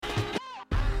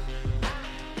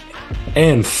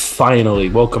And finally,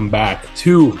 welcome back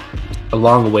to a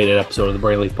long-awaited episode of the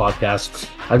Brain Leaf Podcast.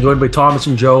 I'm joined by Thomas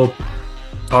and Joe.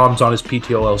 Tom's on his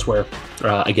PTO elsewhere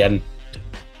again.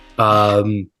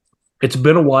 It's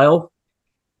been a while.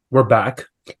 We're back.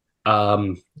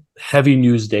 Heavy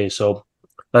news day, so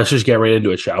let's just get right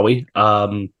into it, shall we?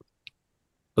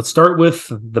 Let's start with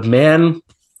the man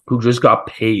who just got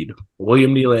paid,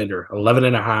 William Nylander, 11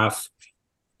 and a half,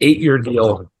 8-year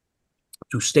deal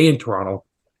to stay in Toronto.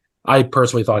 I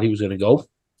personally thought he was going to go.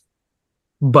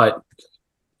 But,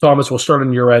 Thomas, we'll start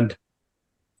on your end.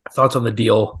 Thoughts on the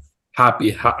deal?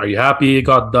 Happy? Are you happy it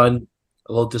got done?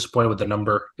 A little disappointed with the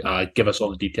number. Give us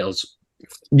all the details.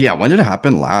 Yeah, when did it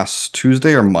happen? Last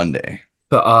Tuesday or Monday?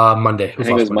 Monday. I think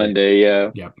it was Monday,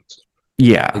 yeah.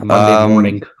 Yeah. Like Monday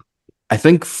morning. I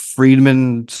think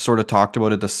Friedman sort of talked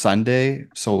about it the Sunday,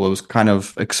 so it was kind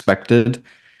of expected.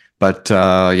 But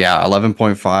yeah,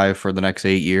 11.5 for the next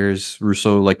 8 years.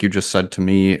 Russo, like you just said to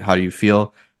me, how do you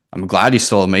feel? I'm glad he's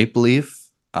still a Maple Leaf.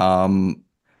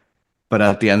 But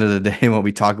at the end of the day, when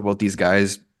we talk about these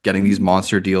guys getting these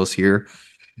monster deals here,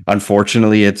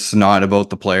 unfortunately, it's not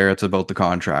about the player; it's about the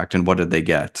contract and what did they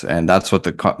get, and that's what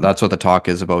the talk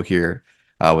is about here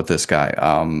with this guy.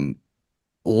 A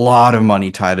lot of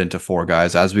money tied into four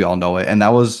guys, as we all know it, and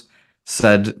that was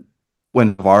said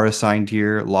when Tavares signed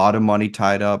here. A lot of money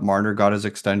tied up. Marner got his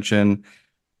extension.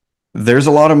 There's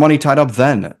a lot of money tied up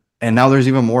then, and now there's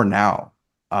even more now.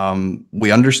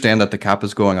 We understand that the cap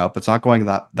is going up. It's not going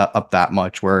that up that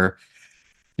much where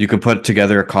you can put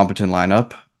together a competent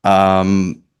lineup.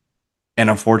 And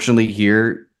unfortunately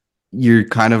here, you're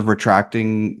kind of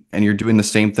retracting and you're doing the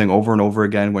same thing over and over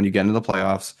again when you get into the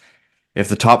playoffs. If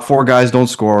the top four guys don't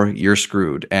score, you're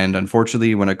screwed. And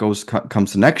unfortunately, when it comes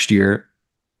to next year,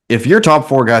 if your top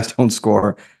four guys don't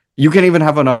score, you can't even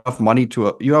have enough money to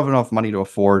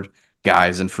afford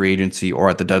guys in free agency or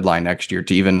at the deadline next year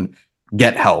to even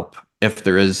get help if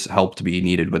there is help to be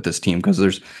needed with this team, because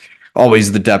there's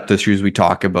always the depth issues we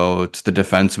talk about, the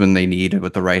defenseman they need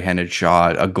with the right-handed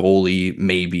shot, a goalie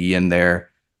maybe in there.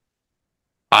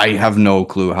 I have no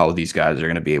clue how these guys are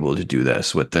going to be able to do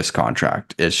this with this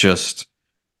contract. It's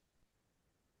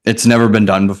never been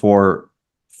done before.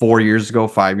 4 years ago,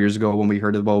 5 years ago, when we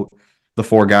heard about the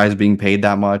four guys being paid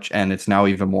that much, and it's now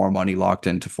even more money locked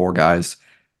into four guys.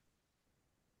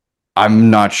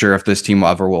 I'm not sure if this team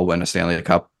ever will win a Stanley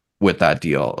Cup with that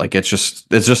deal. Like it's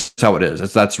just how it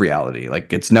is. That's reality.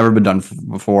 Like it's never been done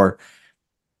before,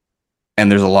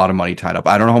 and there's a lot of money tied up.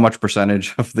 I don't know how much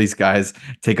percentage of these guys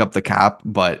take up the cap,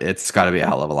 but it's got to be a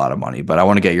hell of a lot of money. But I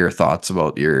want to get your thoughts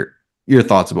about your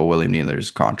thoughts about William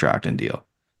Nylander's contract and deal.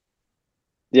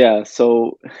 Yeah,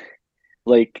 so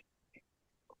like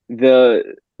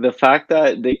the fact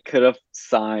that they could have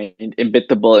signed and bit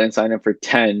the bullet and signed him for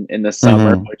 10 in the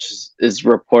summer, which is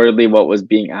reportedly what was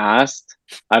being asked.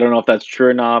 I don't know if that's true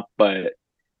or not, but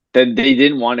then they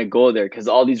didn't want to go there because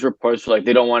all these reports were like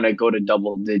they don't want to go to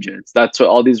double digits. That's what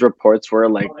all these reports were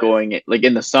like going like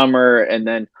in the summer. And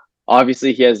then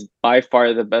obviously he has by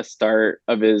far the best start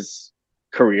of his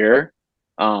career.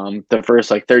 The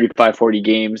first like 35, 40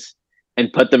 games,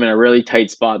 and put them in a really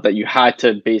tight spot that you had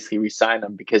to basically re-sign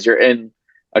them because you're in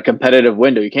a competitive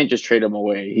window. You can't just trade him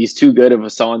away. He's too good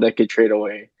of someone that could trade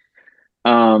away.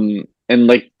 And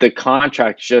like the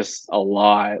contract's just a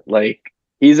lot. Like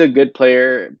he's a good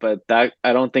player, but that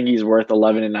I don't think he's worth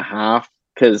 11 and a half,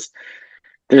 because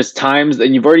there's times,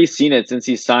 and you've already seen it since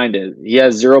he signed it. He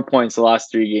has 0 points the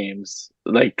last 3 games.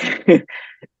 Like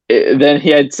then he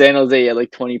had San Jose at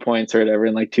like 20 points or whatever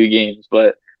in like 2 games,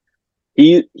 but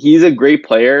he's a great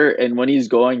player, and when he's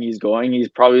going, he's going. He's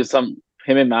probably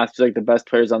him and Matthews like the best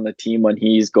players on the team when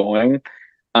he's going.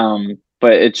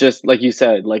 But it's just like you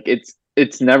said, like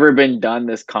it's never been done,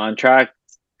 this contract,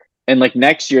 and like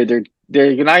next year they're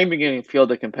not even going to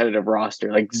field a competitive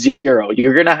roster, like zero.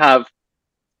 You're going to have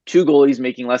 2 goalies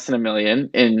making less than $1 million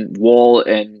in Woll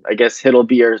and I guess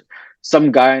Hiddleby or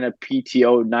some guy on a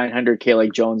PTO 900K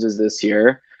like Jones is this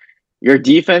year. Your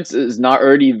defense is not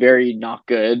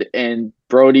good, and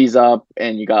Brody's up,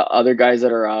 and you got other guys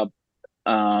that are up.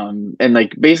 And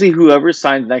like basically whoever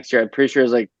signs next year, I'm pretty sure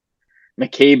is like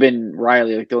McCabe and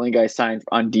Riley, like the only guy signed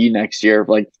on D next year,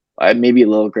 like maybe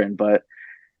Liljegren, but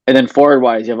and then forward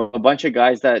wise, you have a bunch of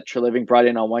guys that Treliving brought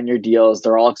in on 1-year deals.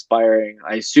 They're all expiring.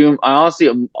 I honestly,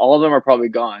 all of them are probably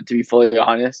gone, to be fully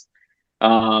honest.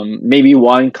 Maybe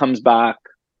one comes back,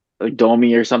 like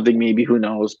Domi or something, maybe, who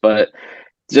knows, but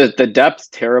just the depth's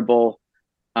terrible.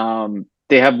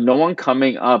 They have no one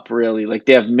coming up really. Like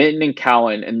they have Mitten and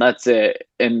Cowan, and that's it.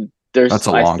 And That's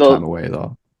a long time away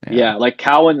though. Yeah, like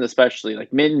Cowan especially.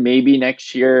 Like Mitten maybe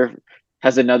next year.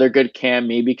 has another good camp,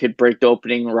 maybe could break the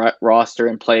opening roster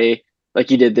and play like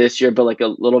he did this year, but like a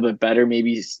little bit better,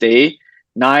 maybe stay.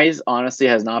 Nyes honestly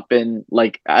has not been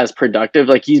like as productive.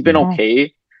 Like he's been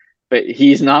okay, but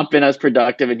he's not been as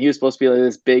productive. And he was supposed to be like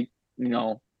this big,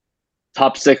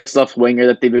 top 6 left winger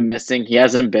that they've been missing. He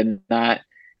hasn't been that.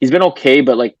 He's been okay,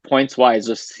 but like points wise,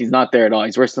 just he's not there at all.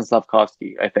 He's worse than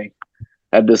Slavkovsky, I think,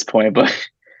 at this point. But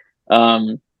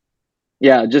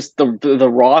yeah, just the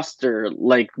roster,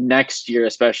 like next year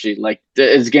especially, like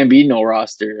it's gonna be no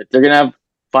roster. They're gonna have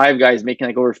 5 guys making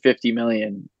like over 50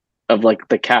 million of like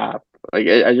the cap. Like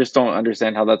I just don't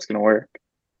understand how that's gonna work.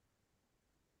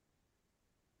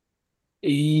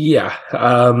 Yeah,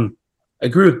 I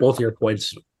agree with both of your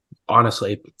points.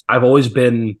 Honestly, I've always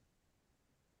been.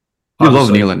 I love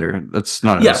Nylander. That's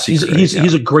not. Yes,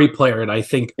 he's a great player, and I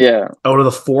think out of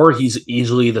the 4, he's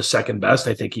easily the second best.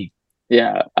 I think he.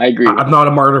 Yeah, I agree. I'm not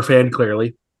a Marner fan,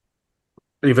 clearly,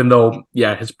 even though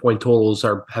his point totals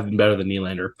have been better than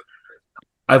Nylander.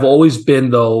 I've always been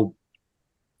though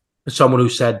someone who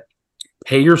said,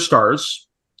 pay your stars.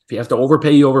 If you have to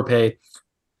overpay, you overpay.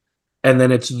 And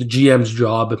then it's the GM's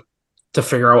job to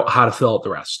figure out how to fill out the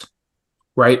rest.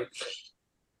 Right?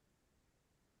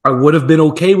 I would have been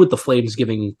okay with the Flames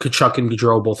giving Tkachuk and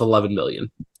Gaudreau both $11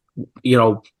 million,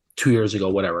 2 years ago,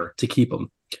 whatever, to keep them.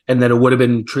 And then it would have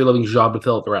been Treliving's job to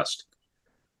fill out the rest.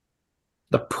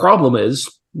 The problem is,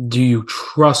 do you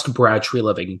trust Brad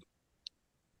Treliving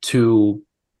to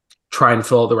try and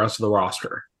fill out the rest of the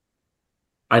roster?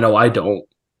 I know I don't.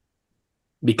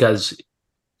 Because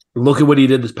look at what he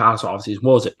did this past offseason.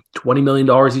 What was it? $20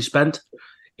 million he spent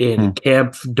in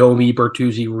Kampf, Domi,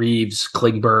 Bertuzzi, Reeves,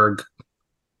 Klingberg,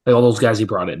 like all those guys he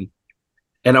brought in.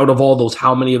 And out of all those,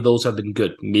 how many of those have been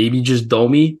good? Maybe just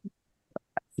Domi?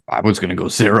 I was going to go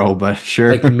 0, but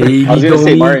sure. Like maybe I was going to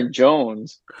say Martin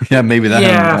Jones. Yeah, maybe that.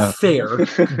 Yeah, fair.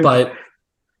 But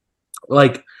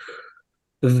like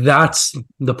that's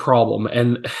the problem.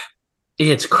 And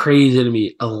it's crazy to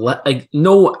me.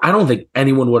 No, I don't think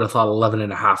anyone would have thought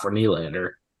 11.5 for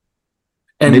Nylander.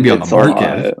 And maybe on the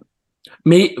market.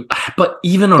 But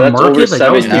even on market, like I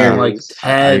was thinking like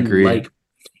 10. I agree. Like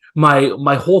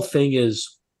my whole thing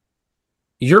is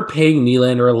you're paying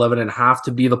Nylander 11.5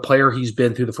 to be the player he's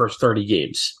been through the first 30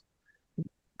 games.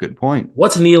 Good point.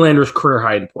 What's Nylander's career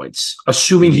high in points?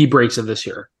 Assuming he breaks it this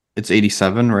year. It's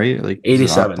 87, right? Like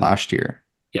 87 last year.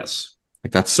 Yes.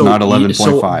 Like that's not 11.5.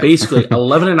 So basically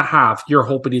 11.5, you're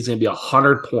hoping he's going to be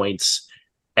 100 points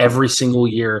every single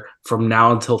year from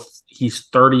now until he's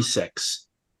 36.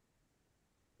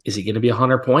 Is he going to be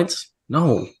 100 points?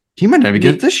 No. He might not even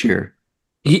get it this year.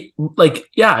 He would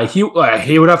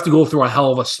have to go through a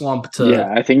hell of a slump to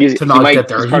I think to not get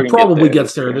there. He probably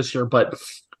gets there this year, but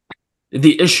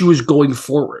the issue is going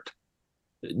forward.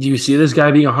 Do you see this guy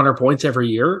being 100 points every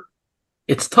year?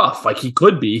 It's tough. Like he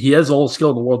could be. He has all the skill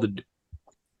in the world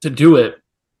to do it,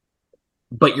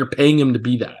 but you're paying him to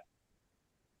be that.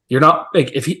 You're not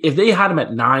like if they had him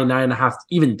at 9.5,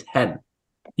 even 10,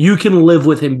 you can live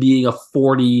with him being a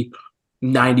 40,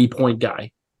 90 point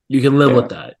guy. You can live with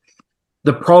that.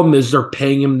 The problem is they're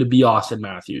paying him to be Austin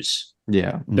Matthews.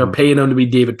 Yeah. Mm-hmm. They're paying him to be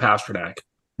David Pastrnak.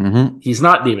 Mm-hmm. He's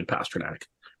not David Pastrnak.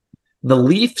 The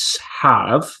Leafs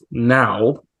have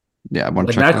now, when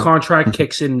that contract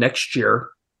kicks in next year,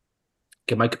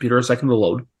 give my computer a second to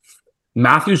load.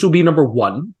 Matthews will be number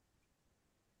 1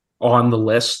 on the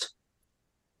list.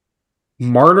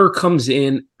 Marner comes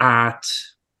in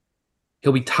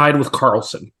he'll be tied with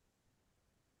Carlson.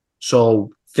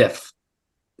 So 5th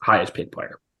highest paid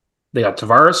player. They got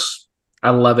Tavares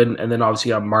at 11, and then obviously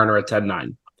got Marner at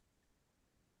 10-9.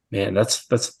 Man, that's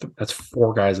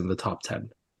 4 guys in the top 10.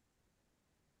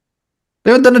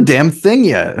 They haven't done a damn thing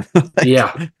yet.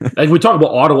 Yeah. Like we talk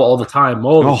about Ottawa all the time.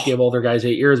 They gave all their guys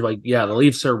 8 years. Like, the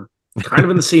Leafs are kind of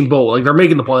in the same boat. Like they're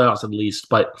making the playoffs at least,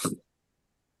 but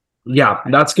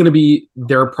that's going to be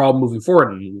their problem moving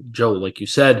forward. And Joe, like you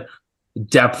said,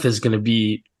 depth is going to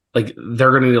be like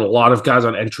they're going to need a lot of guys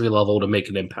on entry level to make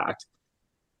an impact.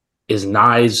 Is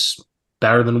Nyes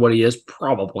better than what he is?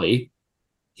 Probably.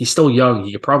 He's still young.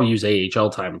 He could probably use AHL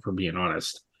time, if we're being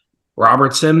honest.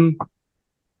 Robertson,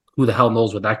 who the hell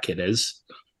knows what that kid is?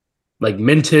 Like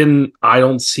Minton, I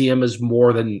don't see him as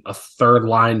more than a third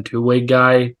line 2-way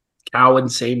guy. Cowan,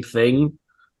 same thing.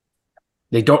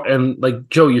 They don't, and like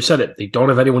Joe, you said it, they don't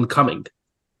have anyone coming.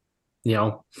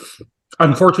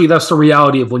 Unfortunately, that's the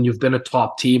reality of when you've been a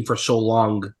top team for so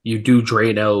long, you do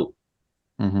drain out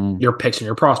your picks and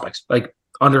your prospects. Like,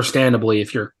 understandably,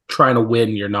 if you're trying to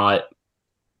win, you're not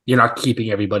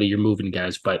keeping everybody, you're moving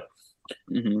guys. But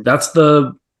that's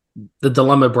the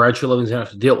dilemma Brad Treliving's gonna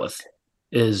have to deal with.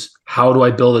 is how do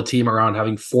I build a team around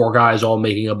having 4 guys all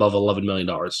making above $11 million?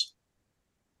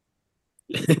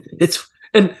 It's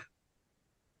and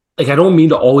like I don't mean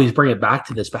to always bring it back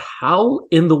to this, but how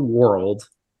in the world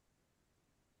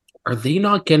are they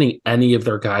not getting any of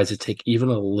their guys to take even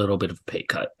a little bit of a pay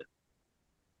cut?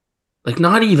 Like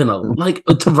not even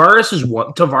Tavares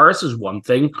is one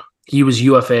thing. He was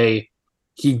UFA.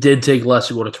 He did take less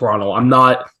to go to Toronto. I'm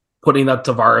not putting that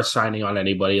Tavares signing on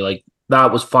anybody. Like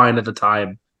that was fine at the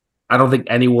time. I don't think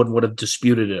anyone would have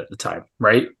disputed it at the time,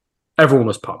 right? Everyone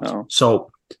was pumped. No.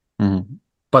 So,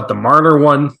 but the Marner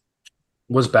one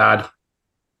was bad.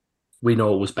 We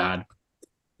know it was bad.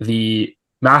 The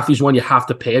Matthews one, you have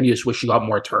to pay him. You just wish you got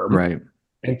more term. Right.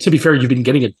 And to be fair, you've been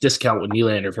getting a discount with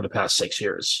Nylander for the past 6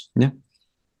 years. Yeah.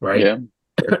 Right? Yeah.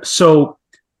 So,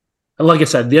 like I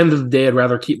said, at the end of the day, I'd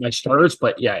rather keep my starters.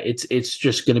 But yeah, it's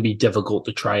just going to be difficult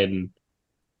to try and...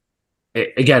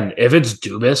 Again, if it's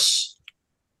Dubas,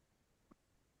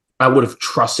 I would have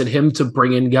trusted him to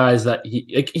bring in guys that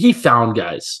he found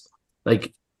guys.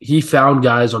 Like, he found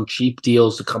guys on cheap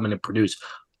deals to come in and produce.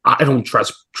 I don't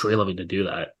trust Treliving to do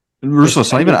that. Russo,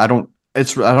 it's not even. I don't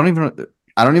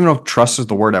even know if trust is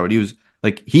the word I would use.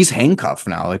 Like he's handcuffed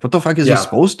now. Like what the fuck is he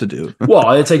supposed to do?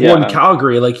 Well, it's like one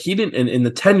Calgary. Like he didn't in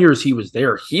the 10 years he was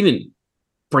there. He didn't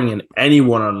bring in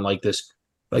anyone on like this.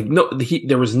 Like no,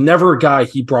 there was never a guy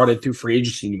he brought in through free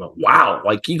agency. And you went, wow,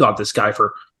 like he got this guy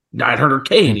for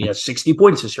 $900K and he has 60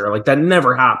 points this year. Like that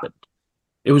never happened.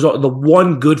 It was the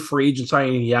one good free agent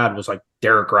signing he had was like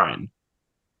Derek Ryan,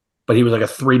 but he was like a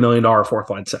 $3 million fourth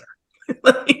line center.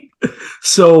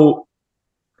 So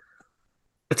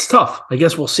it's tough. I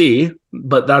guess we'll see,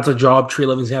 but that's a job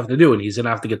Treliving's have to do, and he's gonna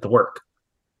have to get to work.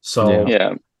 So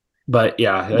yeah. But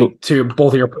yeah, like, to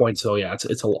both of your points, though, yeah,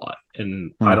 it's a lot,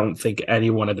 and I don't think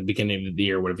anyone at the beginning of the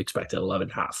year would have expected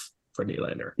 11.5 for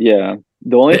Nylander. Yeah,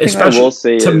 the only thing I will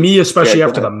say to me, especially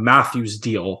after the Matthews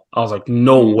deal, I was like,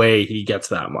 no way he gets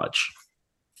that much.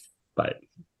 But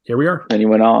here we are. And he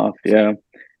went off. Yeah,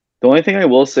 the only thing I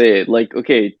will say, like,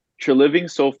 okay, Treliving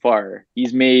so far,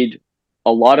 he's made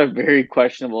a lot of very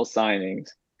questionable signings.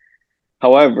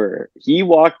 However, he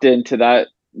walked into that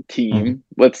team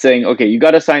with saying, okay, you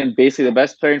got to sign basically the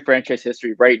best player in franchise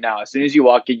history right now. As soon as you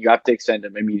walk in, you have to extend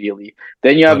him immediately.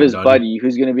 Then you have his buddy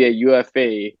who's going to be a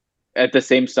UFA at the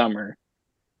same summer.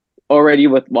 Already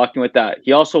walking with that.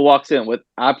 He also walks in with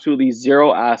absolutely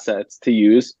zero assets to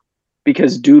use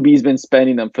because Doobie's been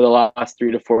spending them for the last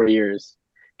 3 to 4 years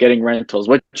getting rentals,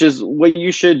 which is what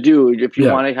you should do if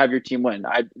you want to have your team win.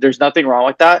 There's nothing wrong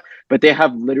with that, but they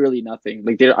have literally nothing.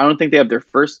 Like I don't think they have their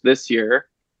first this year.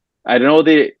 I don't know.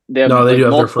 They have they do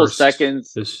have multiple their first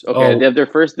seconds. They have their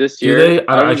first this year. Do they?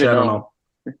 I don't know.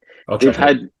 They've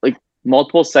had like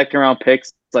multiple second round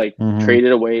picks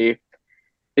traded away.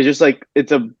 It's just like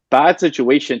it's a bad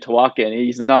situation to walk in.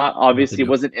 He's not obviously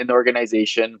wasn't in the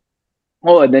organization.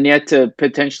 Oh, and then you had to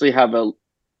potentially have a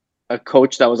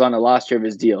coach that was on the last year of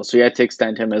his deal, so you had to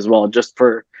extend him as well, just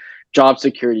for job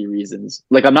security reasons.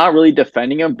 Like I'm not really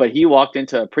defending him, but he walked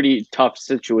into a pretty tough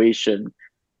situation,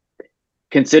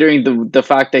 considering the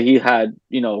fact that he had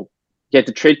he had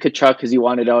to trade Tkachuk because he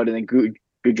wanted out, and then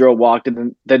Gaudreau walked, and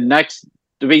then the next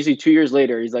basically 2 years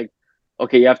later, he's like,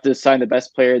 okay, you have to sign the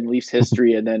best player in Leafs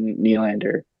history, and then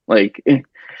Nylander. Like,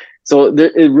 so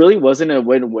it really wasn't a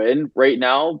win-win right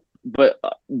now. But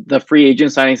the free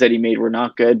agent signings that he made were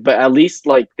not good. But at least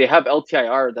like they have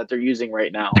LTIR that they're using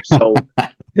right now, so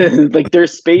like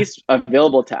there's space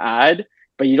available to add.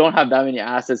 But you don't have that many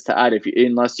assets to add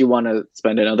unless you want to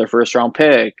spend another first round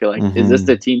pick. Like, is this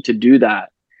the team to do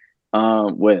that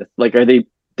with? Like,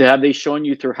 have they shown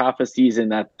you through half a season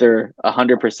that they're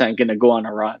 100% going to go on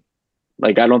a run?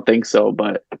 Like, I don't think so,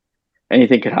 but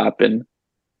anything could happen.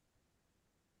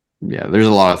 Yeah, there's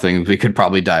a lot of things we could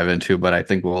probably dive into, but I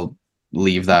think we'll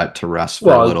leave that to rest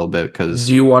for a little bit. Because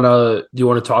do you want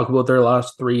to talk about their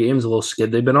last 3 games, a little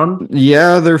skid they've been on?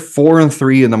 Yeah, they're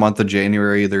 4-3 in the month of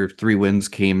January. Their 3 wins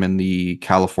came in the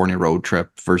California road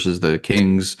trip versus the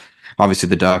Kings. Obviously,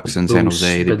 the Ducks and San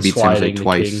Jose. They beat San Jose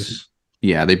twice.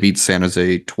 Yeah, they beat San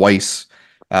Jose twice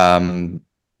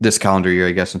this calendar year,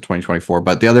 I guess, in 2024.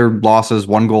 But the other losses,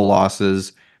 1-goal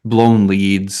losses, blown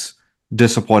leads,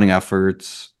 disappointing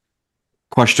efforts.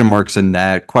 Question marks in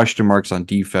net, question marks on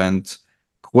defense,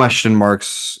 question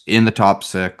marks in the top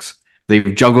 6.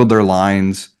 They've juggled their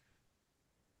lines.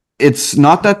 It's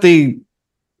not that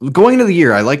going into the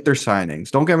year, I like their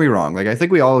signings. Don't get me wrong. Like, I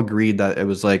think we all agreed that it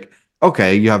was like,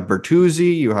 okay, you have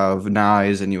Bertuzzi, you have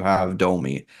Nyes, and you have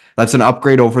Domi. That's an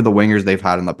upgrade over the wingers they've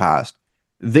had in the past.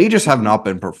 They just have not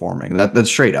been performing. That's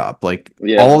straight up. Like,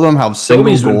 all of them have single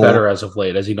Domi's goal. Been better as of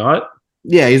late, has he not?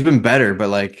 Yeah, he's been better, but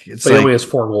like it's But he only like has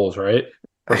 4 goals, right?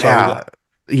 Or sorry, yeah,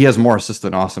 he has more assists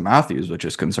than Austin Matthews, which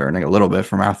is concerning a little bit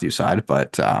from Matthews' side.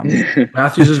 But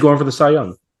Matthews is going for the Cy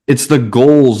Young. it's the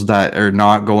goals that are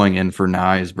not going in for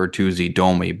Nyes, Bertuzzi,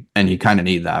 Domi, and you kind of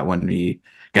need that when we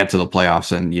get to the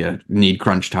playoffs and you need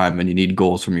crunch time and you need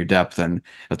goals from your depth. And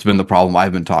that's been the problem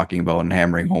I've been talking about and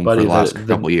hammering home for Buddy, the last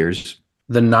couple of years.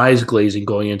 the Nyes glazing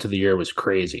going into the year was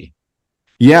crazy.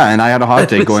 Yeah, and I had a hot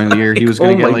take going into the year. He was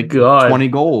going to oh get my like God. 20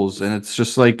 goals, and it's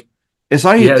just like it's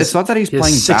not that he's he has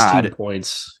playing 16 bad.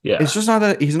 points. Yeah, It's just not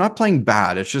that he's not playing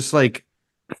bad. It's just like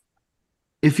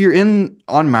if you're in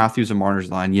on Matthews and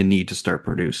Marner's line, you need to start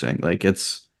producing. Like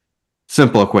it's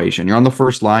simple equation. You're on the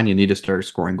first line, you need to start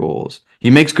scoring goals. He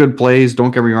makes good plays.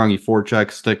 Don't get me wrong. He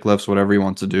forechecks, stick lifts, whatever he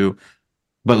wants to do.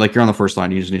 But like you're on the first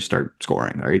line, you just need to start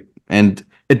scoring, right? And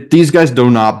these guys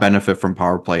do not benefit from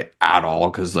power play at all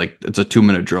because like it's a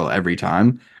 2-minute drill every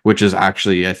time, which is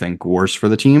actually I think worse for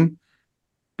the team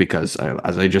because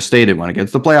as I just stated, when it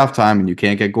gets to playoff time and you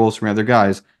can't get goals from other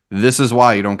guys, this is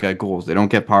why you don't get goals. They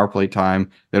don't get power play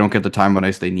time. They don't get the time on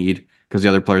ice they need because the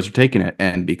other players are taking it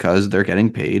and because they're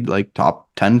getting paid like top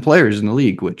 10 players in the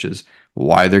league, which is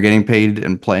why they're getting paid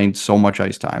and playing so much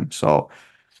ice time. So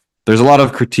there's a lot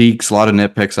of critiques, a lot of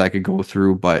nitpicks I could go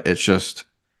through, but it's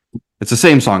the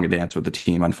same song and dance with the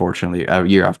team, unfortunately,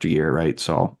 year after year, right?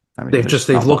 So I mean,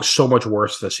 they've looked so much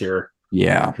worse this year,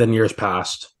 than years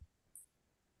past.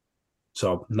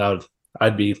 So now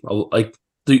I'd be like,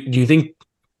 do you think?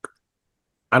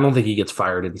 I don't think he gets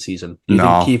fired in season.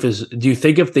 Do you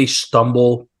think if they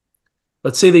stumble,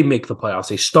 let's say they make the playoffs,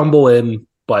 they stumble in,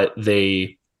 but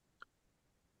they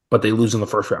lose in the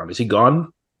first round, is he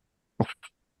gone?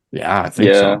 Yeah, I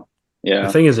think so. Yeah.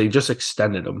 The thing is, they just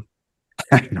extended him.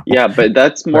 Yeah, but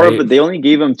that's more of they only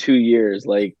gave him 2 years.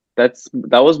 Like that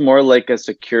was more like a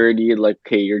security, like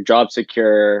okay, your job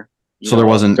secure. So there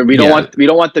wasn't. So we don't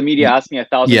want the media asking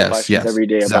 1,000 questions every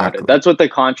day about it. That's what the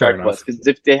contract was. Because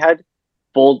if they had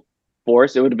full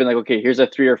force, it would have been like, okay, here's a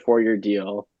 3 or 4 year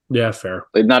deal. Yeah, fair.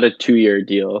 Like not a 2-year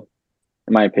deal,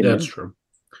 in my opinion. Yeah, that's true.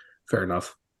 Fair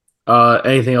enough.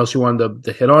 Anything else you wanted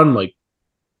to hit on? Like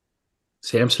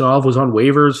Samsonov was on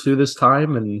waivers through this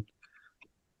time, and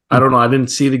I don't know. I didn't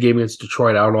see the game against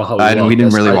Detroit. I don't know how. We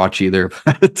didn't really watch either.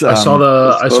 But, I saw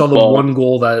the one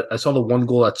goal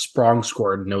that Sprong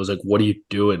scored, and it was like, "What are you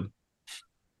doing?"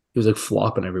 He was like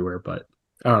flopping everywhere. But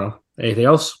I don't know. Anything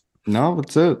else? No,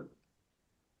 that's it.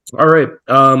 All right.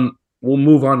 We'll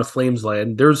move on to Flames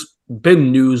land. There's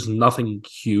been news, nothing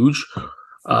huge,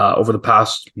 over the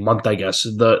past month. I guess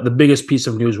the biggest piece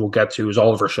of news we'll get to is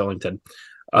Oliver Shillington.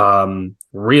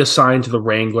 Reassigned to the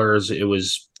Wranglers. It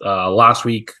was last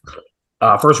week,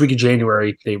 first week of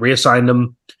January. They reassigned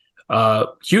him.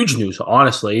 Huge news,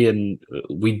 honestly. And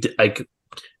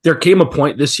there came a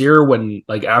point this year when,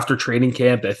 like, after training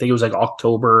camp, I think it was like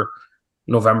October,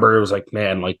 November, it was like,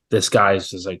 man, like this guy's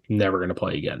just like never going to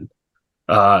play again.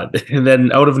 And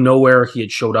then out of nowhere, he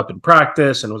had showed up in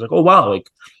practice and was like, oh wow, like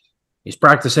he's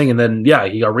practicing. And then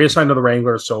he got reassigned to the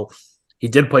Wranglers. So he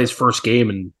did play his first game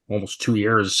in almost 2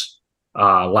 years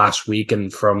last week.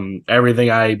 And from everything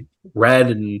I read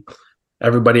and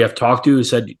everybody I've talked to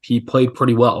said he played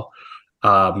pretty well.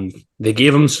 They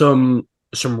gave him some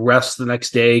rest the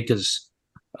next day because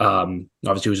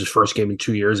obviously it was his first game in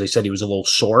 2 years. They said he was a little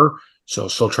sore, so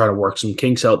still trying to work some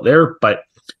kinks out there. But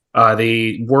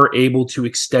they were able to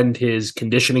extend his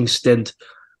conditioning stint,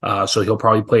 so he'll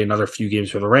probably play another few games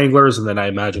for the Wranglers. And then I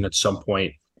imagine at some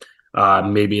point,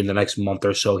 maybe in the next month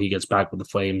or so, he gets back with the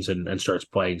Flames and starts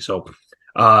playing. So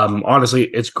honestly,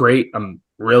 it's great. I'm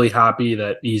really happy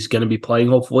that he's going to be playing.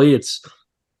 Hopefully, it's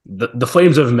the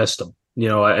Flames have missed him. You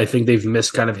know, I think they've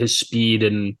missed kind of his speed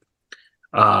and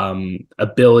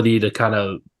ability to kind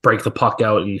of break the puck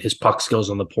out and his puck skills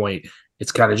on the point.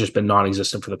 It's kind of just been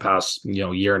non-existent for the past,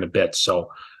 year and a bit.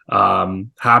 So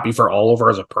happy for Oliver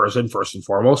as a person, first and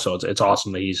foremost. So it's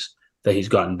awesome that he's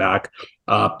gotten back.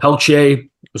 Pelche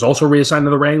was also reassigned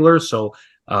to the Wranglers, so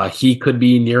he could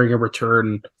be nearing a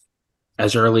return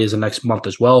as early as the next month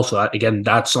as well. So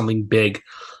that's something big.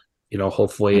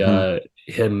 Hopefully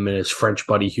him and his French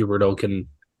buddy Huberdeau can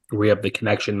re-up the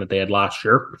connection that they had last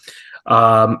year.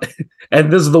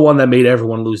 And this is the one that made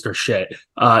everyone lose their shit.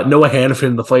 Noah Hanifin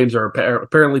and the Flames are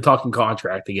apparently talking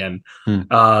contract again.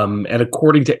 And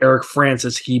according to Eric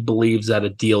Francis, he believes that a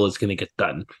deal is going to get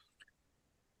done.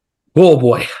 Oh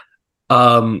boy.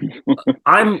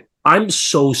 I'm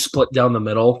so split down the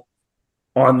middle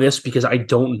on this because I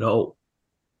don't know.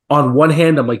 On one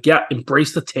hand, I'm like, yeah,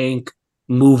 embrace the tank,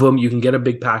 move him. You can get a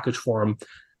big package for him.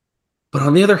 But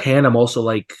on the other hand, I'm also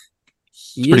like,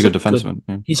 he's a good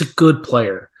defenseman. He's a good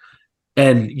player.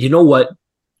 And you know what?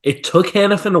 it took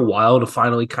Hannafin a while to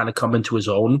finally kind of come into his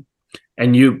own.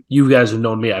 And you guys have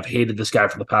known me. I've hated this guy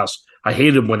for the past. I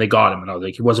hated him when they got him, and I was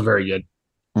like, he wasn't very good.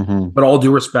 Mm-hmm. But all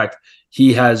due respect,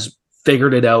 he has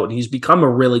figured it out, and he's become a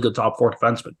really good top 4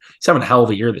 defenseman. He's having a hell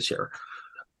of a year this year.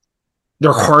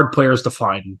 They're hard players to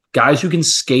find. Guys who can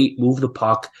skate, move the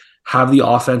puck, have the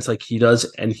offense like he does,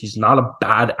 and he's not a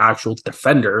bad actual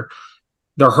defender.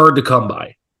 They're hard to come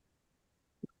by,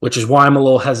 which is why I'm a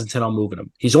little hesitant on moving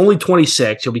him. He's only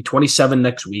 26. He'll be 27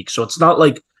 next week. So it's not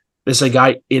like this is a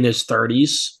guy in his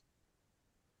 30s.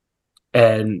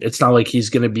 And it's not like he's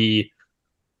going to be,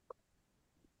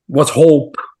 let's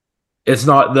hope it's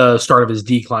not the start of his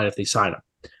decline if they sign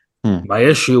him. My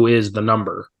issue is the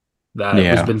number that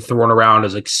has been thrown around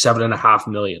as like $7.5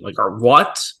 million. Like,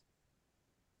 what?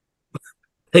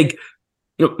 Like,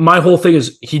 my whole thing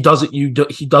is he doesn't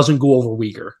go over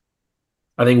Weegar.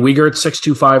 I think Weegar at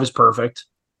 6.25 is perfect.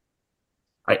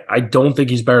 I don't think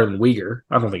he's better than Weegar.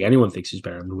 I don't think anyone thinks he's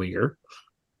better than Weegar.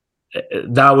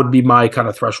 That would be my kind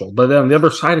of threshold. But then on the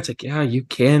other side, it's like, yeah, you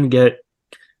can get.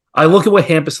 I look at what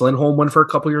Hampus Lindholm won for a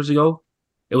couple years ago.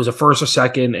 It was a first, a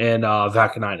second, and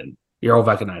Vakanainen, Eero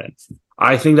Vakanainen.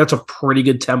 I think that's a pretty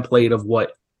good template of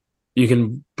what you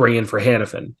can bring in for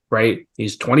Hannafin, right?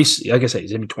 He's 20, like I said,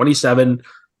 he's going to be 27,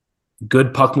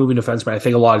 good puck moving defenseman. I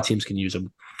think a lot of teams can use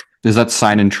him. Is that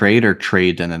sign and trade or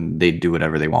trade and then they do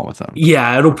whatever they want with them?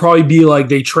 Yeah, it'll probably be like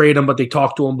they trade him, but they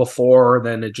talk to him before,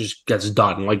 then it just gets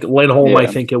done. Like Lindholm, I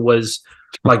think it was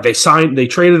like they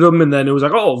traded him, and then it was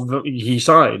like, oh, he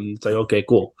signed. It's like, okay,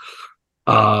 cool.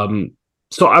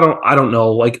 So I don't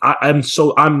know. Like I'm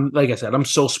like I said, I'm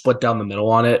so split down the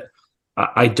middle on it.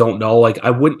 I don't know. Like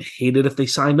I wouldn't hate it if they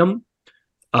signed him,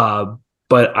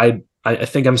 but I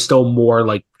think I'm still more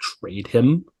like trade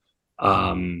him.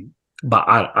 But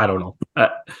I don't know.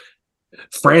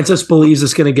 Francis believes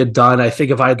it's going to get done. I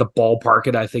think if I had to ballpark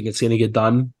it, I think it's going to get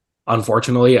done.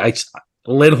 Unfortunately,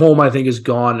 Lindholm I think is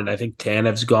gone, and I think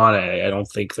Tanev's gone. I don't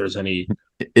think there's any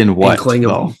in what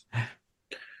though.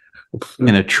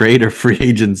 In a trade or free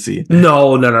agency?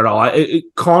 No.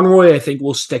 Conroy, I think,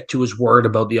 will stick to his word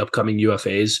about the upcoming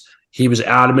UFAs. He was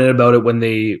adamant about it when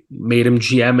they made him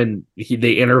GM, and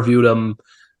they interviewed him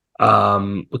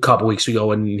a couple weeks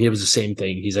ago, and he was the same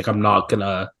thing. He's like, I'm not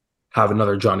gonna have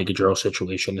another Johnny Gaudreau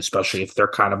situation, especially if they're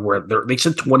kind of where they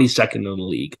said 22nd in the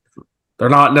league. They're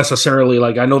not necessarily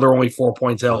like, I know they're only 4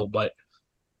 points out, but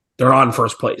they're not in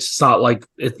first place. It's not like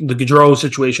the Gaudreau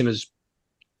situation is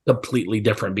completely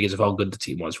different because of how good the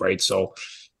team was, right? So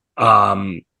I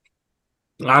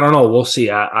don't know. We'll see.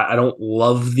 I don't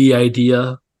love the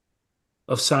idea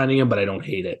of signing him, but I don't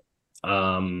hate it.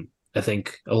 I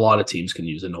think a lot of teams can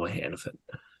use a Noah Hannafin.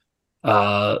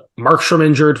 Markstrom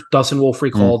injured, Dustin Wolf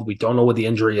recalled. We don't know what the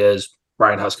injury is.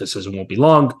 Brian Huska says it won't be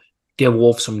long. Give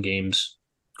Wolf some games.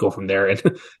 Go from there. And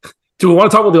do we want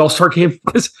to talk about the All-Star game?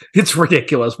 It's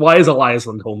ridiculous. Why is Elias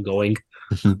Lindholm going?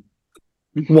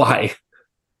 Why?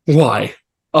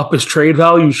 Up his trade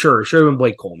value? Sure. It should have been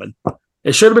Blake Coleman.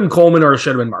 It should have been Coleman, or it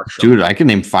should have been Markstrom. Dude, I can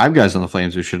name 5 guys on the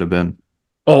Flames who should have been.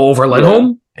 Oh, over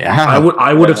Lindholm? Yeah.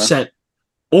 I would have sent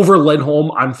over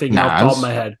Lindholm. I'm thinking off the top of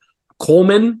my head.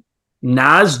 Coleman,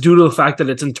 Naz, due to the fact that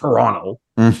it's in Toronto,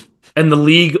 and the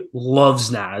league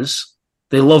loves Naz.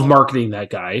 They love marketing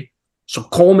that guy. So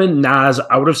Coleman, Naz,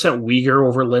 I would have sent Weegar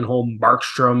over Lindholm,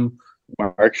 Markstrom.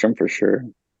 Markstrom for sure.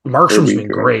 Markstrom's been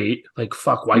great. Like,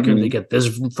 fuck, why couldn't they get this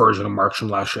version of Markstrom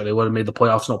last year? They would have made the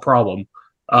playoffs no problem.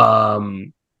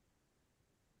 Backlund,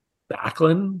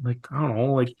 like, I don't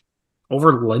know, like,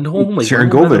 over Lindholm? Like, Sharon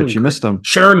Govich, you missed him.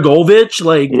 Sharon Govich,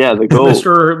 like, yeah, the goal.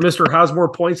 Mr. has more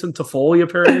points than Toffoli,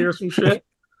 apparently, or some shit.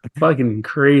 Fucking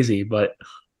crazy, but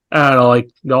I don't know, like,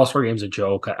 the All-Star game's a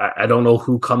joke. I don't know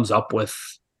who comes up with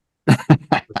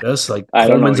this. Like,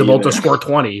 Coleman's about to score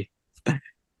 20.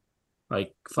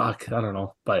 Like, fuck, I don't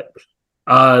know. But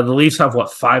the Leafs have,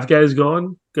 5 guys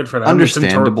going? Good for them.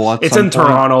 Understandable. It's in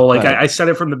Toronto. Like, I said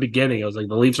it from the beginning. I was like,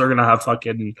 the Leafs are going to have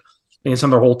fucking, it's on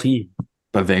their whole team.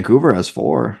 But Vancouver has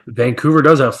 4. Vancouver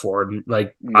does have 4. And,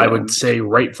 like, I would say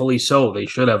rightfully so. They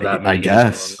should have that many. I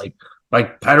guess.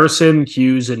 Like Pettersson,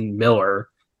 Hughes, and Miller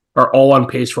are all on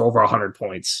pace for over 100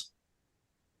 points.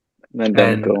 And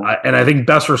I think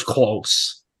Besser's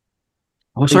close.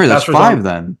 Oh, sorry, that's 5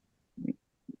 then.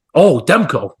 Oh,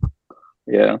 Demko.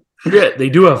 Yeah. Shit, they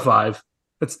do have 5.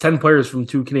 That's 10 players from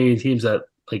 2 Canadian teams that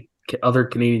like other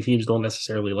Canadian teams don't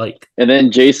necessarily like. And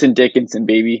then Jason Dickinson,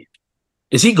 baby.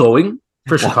 Is he going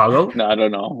for Chicago? No, I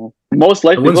don't know. Most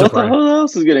likely. What the hell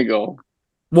else is gonna go?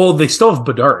 Well, they still have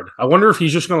Bedard. I wonder if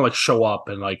he's just gonna like show up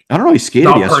and like I don't know. He skated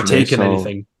not yesterday, partake in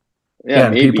anything. Yeah,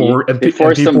 and maybe people were and, they pe- and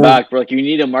forced him people were, back. We're like, you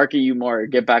need to market you more.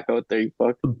 Get back out there, you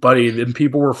fuck. buddy, and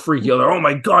people were freaking out. Oh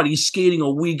my god, he's skating a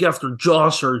week after jaw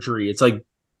surgery. It's like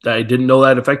I didn't know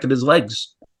that affected his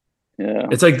legs. Yeah,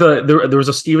 It's like there was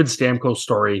a Steven Stamkos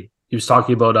story. He was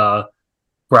talking about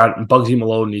Bugsy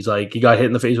Malone. And he's like he got hit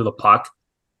in the face with a puck,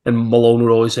 and Malone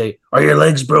would always say, "Are your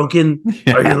legs broken?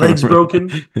 Are your legs broken?"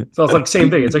 So it's like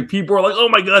same thing. It's like people are like, "Oh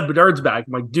my god, Bedard's back."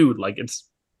 I'm like, dude, like it's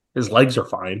his legs are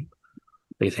fine,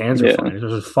 his hands are Yeah. fine. It's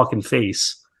just his fucking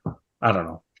face. I don't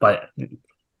know, but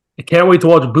I can't wait to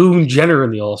watch Boone Jenner in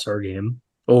the All Star game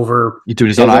over. Dude,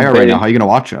 he's He on hasn't IR right played now. in- How are you gonna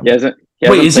watch him? he hasn't. Wait,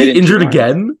 hasn't is he played in 2 injured months.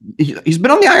 again? He's been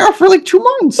on the IR for like 2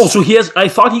 months. Oh, so he has. I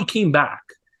thought he came back.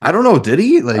 I don't know. Did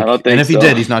he? Like, I don't think and if he so.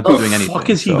 did, he's not Where doing the anything. fuck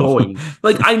is he so. going?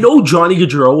 Like, I know Johnny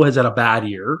Gaudreau has had a bad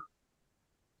year.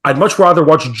 I'd much rather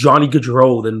watch Johnny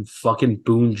Gaudreau than fucking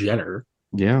Boone Jenner.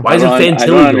 Yeah. Why isn't I Fantilli don't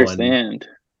going? understand.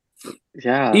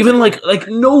 Yeah, Even like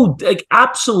no, like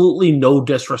absolutely no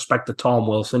disrespect to Tom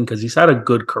Wilson because he's had a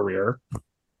good career.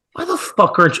 Why the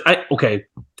fuck aren't you? Okay,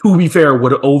 to be fair,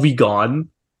 would Ovi gone?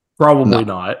 Probably No.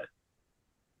 not.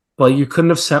 But you couldn't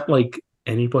have sent like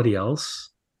anybody else.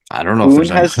 I don't know Boone if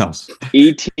there's has- anyone else.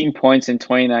 18 points in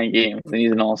 29 games, and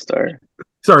he's an all-star.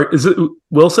 Sorry, is it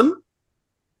Wilson?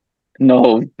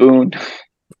 No, Boone.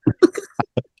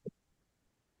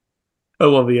 I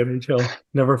love the NHL.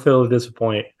 Never fail to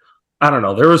disappoint. I don't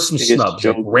know. There was some Biggest snubs. Like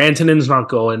joke. Rantanen's not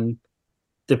going.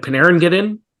 Did Panarin get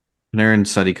in? Panarin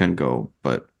said he couldn't go,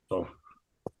 but Oh,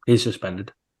 he's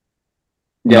suspended.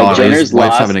 Yeah, No, his Jenner's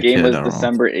wife's last having a game kid, was I don't know.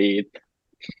 December 8th.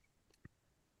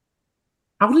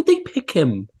 How did they pick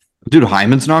him? dude,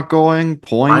 Hyman's not going.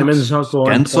 Point. Hyman's not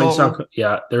going. Gensel? Point's not.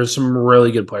 Yeah, there's some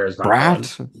really good players not going.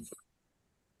 Brat.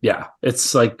 Yeah,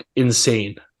 it's like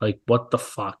insane. Like what the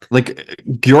fuck, Like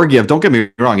Georgiev, don't get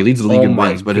me wrong, he leads the league Oh in my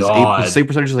wins, but God. his save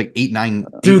percentage is like 8-9.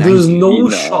 dude? There's 8-9. no No.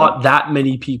 shot that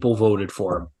many people voted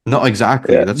for him. No,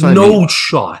 exactly. Yeah. That's what I No mean.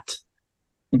 shot.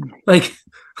 Like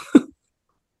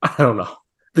I don't know.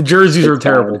 The jerseys are It's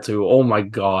terrible bad. too. Oh my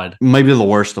god. Maybe the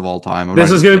worst of all time. I'm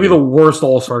This not is going to be the kidding. worst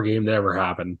All Star game to ever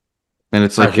happen. and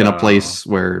it's like Actually, in I a don't place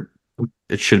where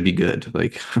it should be good.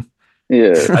 Like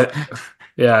Yeah.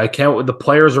 Yeah, I can't. The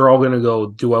players are all going to go.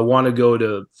 Do I want to go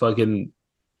to fucking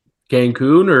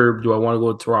Cancun or do I want to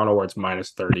go to Toronto where it's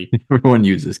minus 30? everyone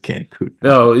uses Cancun.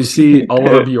 No, you see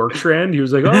Oliver Bjorkstrand. He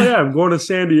was like, "Oh yeah, I'm going to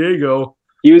San Diego."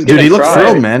 He was Dude, gonna he looked cry.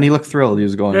 thrilled, man. He looked thrilled. He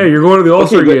was going. Hey, you're going to the All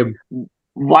Star Okay, but- game.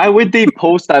 Why would they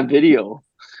post that video?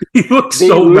 He looks They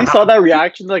so really bad. saw that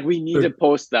reaction. Like, we need to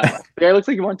post that. The guy looks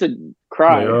like he wants to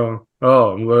cry. Like,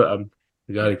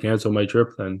 I got to cancel my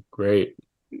trip then. Great.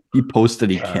 He posted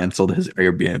he Yeah. canceled his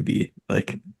Airbnb.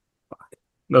 Like,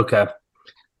 Okay.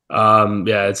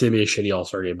 Yeah, it's gonna be a shitty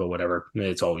All-Star game, but whatever.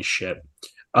 It's always shit.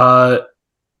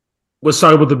 Let's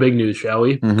talk about the big news, shall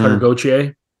we? Mhm. Cutter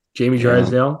Gauthier, Jamie Yeah.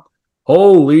 Drysdale.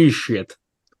 Holy shit.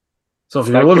 So if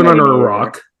you're That living came out under of a nowhere.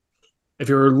 rock,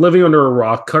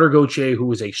 Cutter Gauthier, who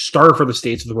was a star for the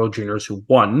States of the World Juniors, who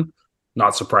won,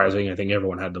 not surprising, I think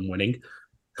everyone had them winning,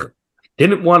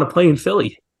 didn't want to play in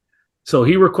Philly. So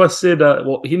he requested,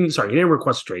 he didn't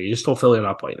request a trade. He just told Philly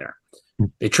not playing there.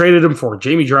 They traded him for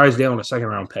Jamie Drysdale and a second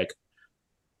round pick.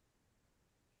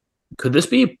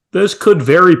 This could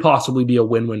very possibly be a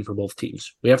win-win for both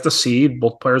teams. We have to see.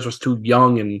 Both players are too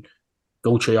young and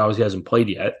Gauthier obviously hasn't played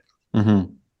yet.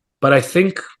 mhm. But I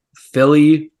think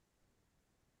Philly,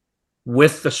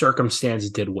 with the circumstance,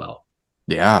 did well.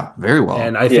 yeah, very well.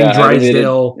 And I think I think they did.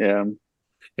 Drysdale, Yeah.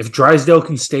 if Drysdale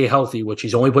can stay healthy, which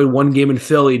he's only played one game in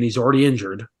Philly and he's already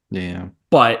injured, yeah,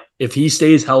 but if he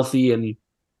stays healthy and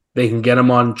they can get him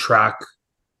on track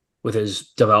with his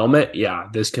development, yeah,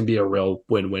 this can be a real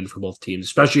win-win for both teams,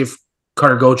 especially if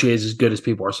Cutter Gauthier is as good as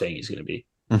people are saying he's going to be.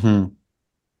 hmm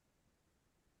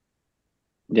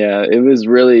Yeah, it was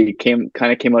really came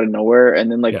out of nowhere,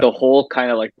 and then like Yeah. the whole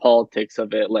kind of like politics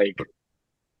of it, like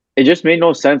it just made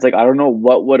no sense. Like I don't know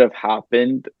what would have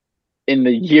happened in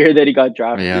the year that he got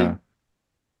drafted. yeah.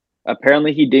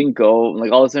 Apparently he didn't go.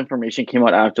 Like all this information came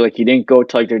out after. Like he didn't go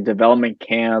to like their development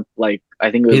camp. Like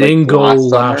I think it was He like didn't go last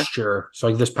summer. last year. So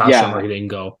like this past Yeah. summer, he didn't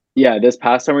go. Yeah, this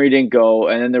past summer he didn't go,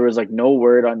 and then there was like no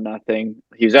word on nothing.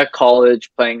 He was at college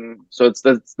playing, so it's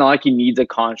not like he needs a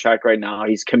contract right now.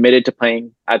 He's committed to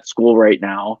playing at school right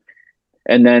now,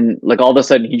 and then like all of a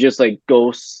sudden he just like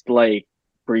ghosts like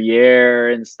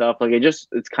Briere and stuff. Like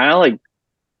it's kind of like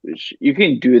you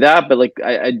can do that, but like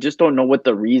I just don't know what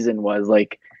the reason was.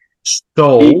 Like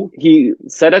So he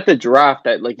said at the draft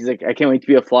that like he's like I can't wait to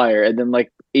be a Flyer, and then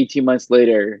like 18 months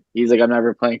later he's like I'm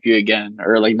never playing for you again,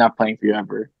 or like not playing for you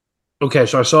ever. okay,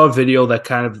 so I saw a video that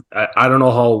kind of I don't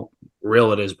know how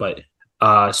real it is, but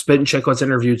Spit and Chicklets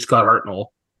interviewed Scott Hartnell,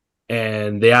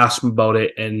 and they asked him about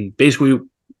it. And basically,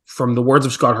 from the words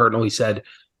of Scott Hartnell, he said,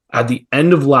 at the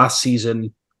end of last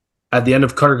season, at the end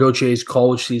of Cutter Gauthier's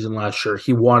college season last year,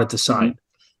 he wanted to sign.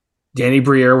 Danny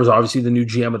Briere was obviously the new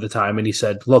GM at the time, and he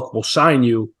said, look, we'll sign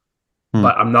you,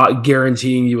 but I'm not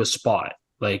guaranteeing you a spot.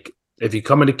 Like, if you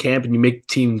come into camp and you make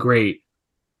the team, great.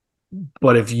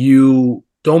 But if you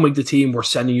don't make the team, we're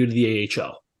sending you to the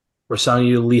AHL. We're sending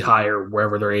you to Lehigh or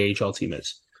wherever their AHL team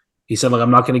is. He said, like,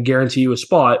 I'm not going to guarantee you a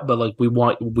spot, but like we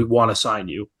want to sign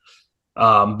you.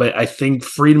 But I think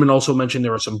Friedman also mentioned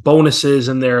there were some bonuses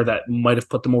in there that might have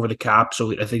put them over the cap.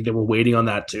 So I think they were waiting on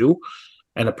that too.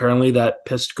 And apparently that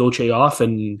pissed Gauthier off,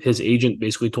 and his agent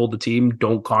basically told the team,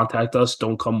 don't contact us,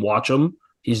 don't come watch him.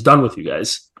 He's done with you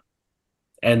guys.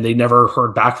 And they never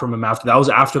heard back from him after. That was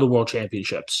after the World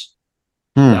Championships.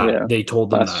 They told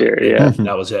them last year,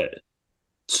 that was it.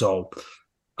 So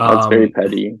that's very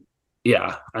petty.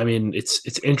 Yeah, I mean,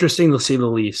 it's interesting to say the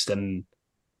least, and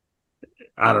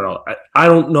I don't know. I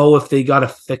don't know if they got to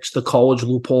fix the college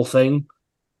loophole thing,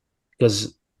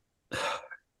 because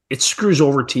it screws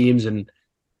over teams, and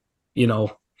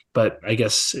but I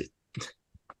guess it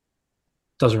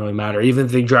doesn't really matter. Even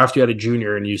if they draft you at a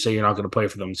junior and you say you're not going to play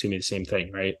for them, it's going to be the same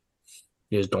thing, right?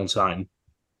 You just don't sign.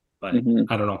 But I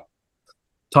don't know.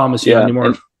 Thomas, you got any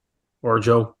more? Or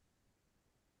Joe?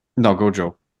 No, go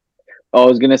Joe. I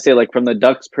was gonna say, like, from the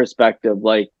Ducks' perspective,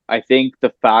 like, I think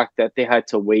the fact that they had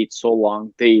to wait so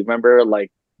long, they remember,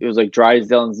 like, it was like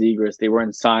Drysdale and Zegras, they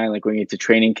weren't signed like when you get to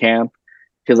training camp,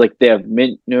 because like they have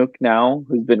Mintnook now,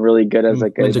 who's been really good as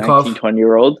like a 19,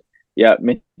 20-year-old. Yeah,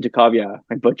 Mintakov, yeah,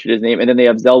 I butchered his name, and then they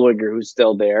have Zellweger, who's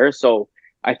still there. So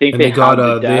I think they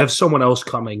have someone else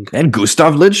coming, and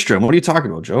Gustav Lidstrom. What are you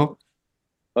talking about, Joe?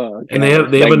 And they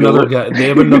have another guy. They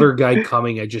have another guy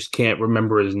coming. I just can't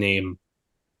remember his name.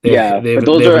 They have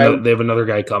another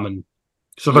guy coming.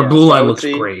 So their blue line looks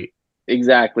great.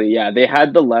 Exactly. Yeah, they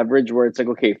had the leverage where it's like,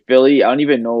 okay, Philly. I don't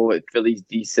even know what Philly's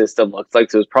D system looks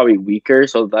like, so it's probably weaker.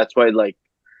 So that's why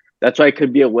it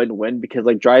could be a win-win, because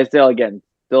like Drysdale, again,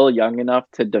 still young enough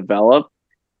to develop,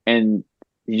 and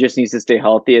he just needs to stay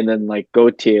healthy. And then like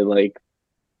Gauthier, like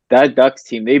that Ducks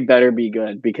team, they better be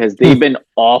good, because they've been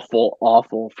awful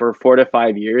for 4 to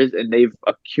 5 years, and they've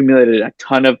accumulated a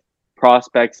ton of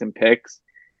prospects and picks.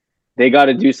 They got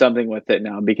to do something with it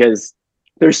now, because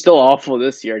they're still awful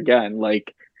this year again.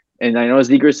 Like, and I know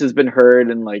Zegras has been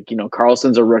hurt, and like,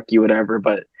 Carlson's a rookie, whatever,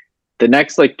 but the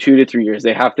next like 2 to 3 years,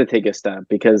 they have to take a step,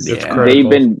 because they've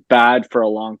been bad for a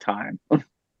long time.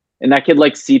 And that could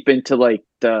like seep into like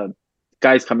the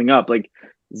guys coming up. Like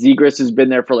Zegras has been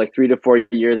there for like 3 to 4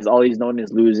 years. All he's known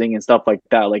is losing and stuff like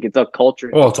that. Like, it's a culture.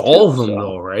 Oh, it's all of them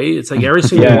though, right? It's like every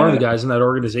single one of the guys in that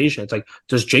organization. It's like,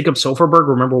 does Jacob Silfverberg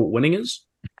remember what winning is?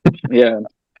 Yeah.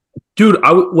 Dude,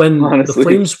 when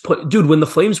the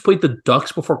Flames played the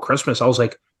Ducks before Christmas, I was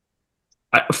like,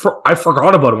 I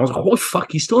forgot about him. I was like, holy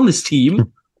fuck, he's still on this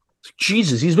team.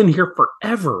 Jesus, he's been here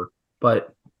forever.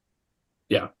 But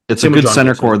yeah, it's a good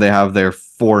center core they have there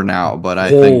for now. But I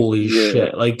think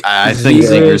shit, like I think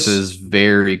Zegras is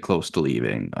very close to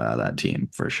leaving that team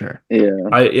for sure. Yeah,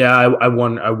 I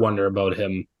wonder about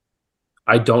him.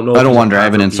 I don't know. I don't wonder. I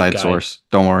have an inside source.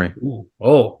 Don't worry.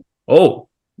 Oh.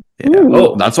 Yeah.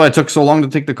 Oh, that's why it took so long to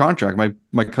take the contract.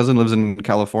 My cousin lives in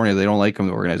California. They don't like him,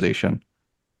 the organization.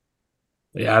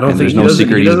 Yeah, I don't think there's no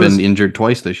secret he's been injured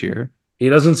twice this year. He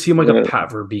doesn't seem like a Pat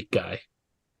Verbeek guy.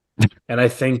 And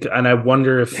I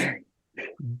wonder if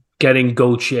getting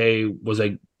Gauthier was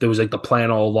like the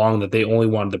plan all along, that they only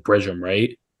wanted to bridge him,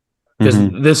 right?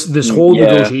 Because this whole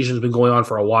negotiation has been going on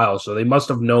for a while, so they must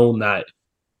have known that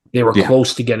they were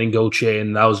close to getting Gauthier,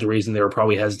 and that was the reason they were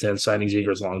probably hesitant signing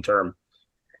Zegras long term.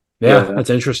 Yeah, that's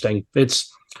interesting.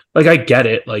 It's like, I get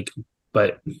it, like,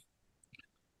 but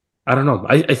I don't know.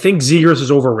 I think Zegras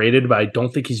is overrated, but I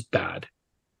don't think he's bad.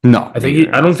 No, I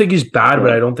don't think he's bad,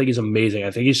 but I don't think he's amazing.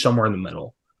 I think he's somewhere in the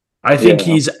middle. I think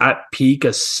he's at peak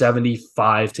a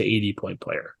 75 to 80 point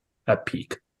player at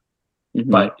peak,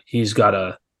 but he's got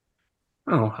I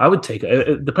don't know. I would take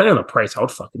it, depending on the price. I would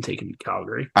fucking take him to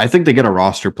Calgary. I think they get a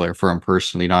roster player for him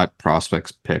personally, not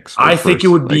prospects picks. I think it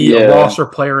would be a roster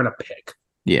player and a pick.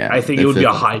 Yeah, I think it would be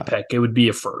a high pick. It would be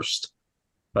a first.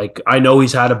 Like, I know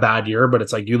he's had a bad year, but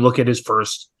it's like, you look at his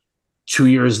first 2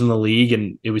 years in the league,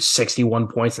 and it was 61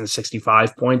 points and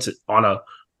 65 points on a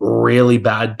really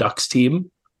bad Ducks team.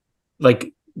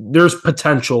 Like, there's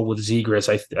potential with Zegras.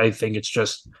 I think it's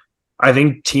just, I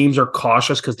think teams are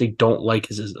cautious because they don't like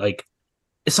his like.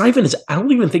 It's not even his. I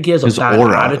don't even think he has a bad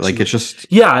attitude. Like, it's just,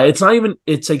 it's not even.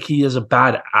 It's like he has a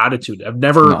bad attitude. I've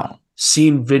never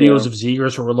seen videos of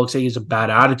Zegras where it looks like he has a bad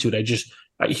attitude.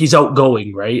 He's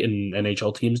outgoing, right? And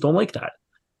NHL teams don't like that.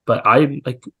 But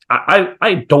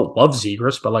I don't love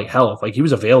Zegras, but like hell, if like he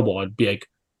was available, I'd be like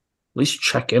at least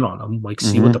check in on him, like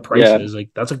see what the price is. Like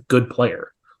that's a good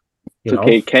player. You know?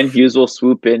 Okay, Ken Hughes will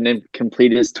swoop in and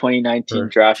complete his 2019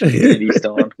 draft Infinity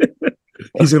Stone.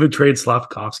 He's gonna trade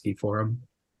Slavkovsky for him.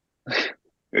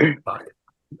 Fuck.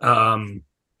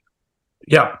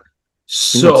 Yeah.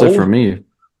 So that's it for me.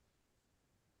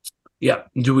 Yeah.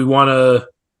 Do we want to?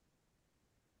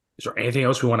 Is there anything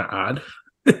else we want to add?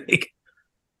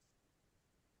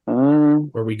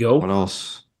 Where we go? What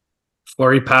else?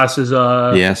 Fleury passes.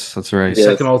 Yes, that's right.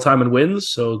 Second all time in wins,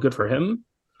 so good for him.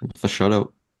 The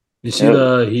shutout. You see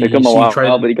he took him a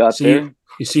while, but he got there.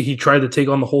 You see, he tried to take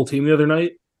on the whole team the other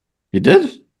night. He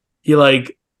did. He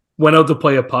like went out to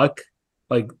play a puck,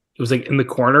 like it was like in the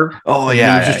corner. Oh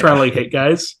yeah, he was just trying to like hit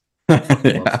guys.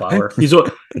 Flower. He's,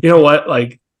 you know what,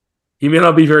 like he may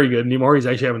not be very good anymore. He's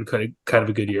actually having kind of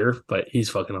a good year, but he's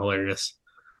fucking hilarious.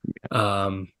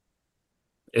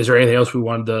 Is there anything else we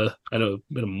wanted to? I know it's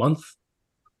been a month.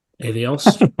 Anything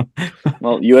else?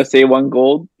 Well, USA won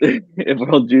gold in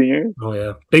World Junior. Oh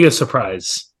yeah, biggest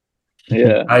surprise.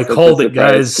 Yeah, I called it,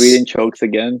 guys. Sweden chokes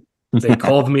again. They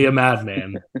called me a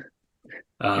madman.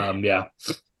 Yeah.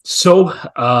 So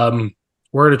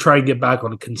we're gonna try and get back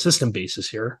on a consistent basis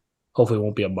here. Hopefully, it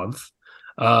won't be a month.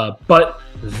 But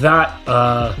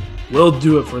that will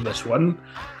do it for this one.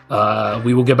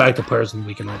 We will get back to players of the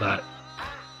week and all that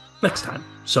next time.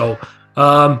 So,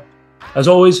 as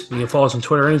always, you can follow us on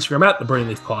Twitter and Instagram at the Brain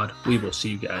Leaf Pod. We will see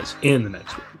you guys in the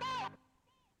next one.